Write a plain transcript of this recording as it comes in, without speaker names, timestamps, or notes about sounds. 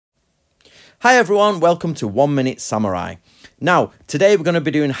Hi everyone, welcome to 1 Minute Samurai. Now, today we're going to be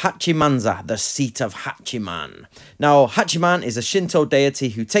doing Hachimanza, the seat of Hachiman. Now, Hachiman is a Shinto deity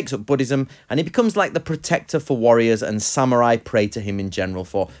who takes up Buddhism and he becomes like the protector for warriors, and samurai pray to him in general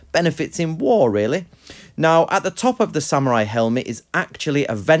for benefits in war, really. Now, at the top of the samurai helmet is actually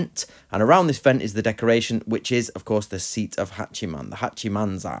a vent, and around this vent is the decoration, which is, of course, the seat of Hachiman, the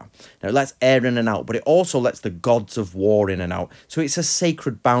Hachimanza. Now, it lets air in and out, but it also lets the gods of war in and out, so it's a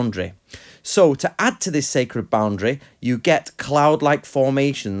sacred boundary. So, to add to this sacred boundary, you get cloud-like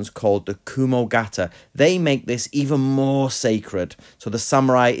formations called the Kumogata. They make this even more sacred, so the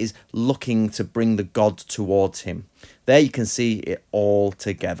samurai is looking to bring the god towards him. There you can see it all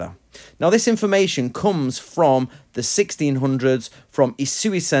together. Now, this information comes from the 1600s from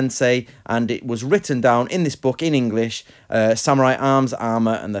Isui Sensei, and it was written down in this book in English, Samurai Arms,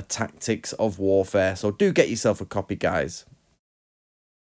 Armour and the Tactics of Warfare. So do get yourself a copy, guys.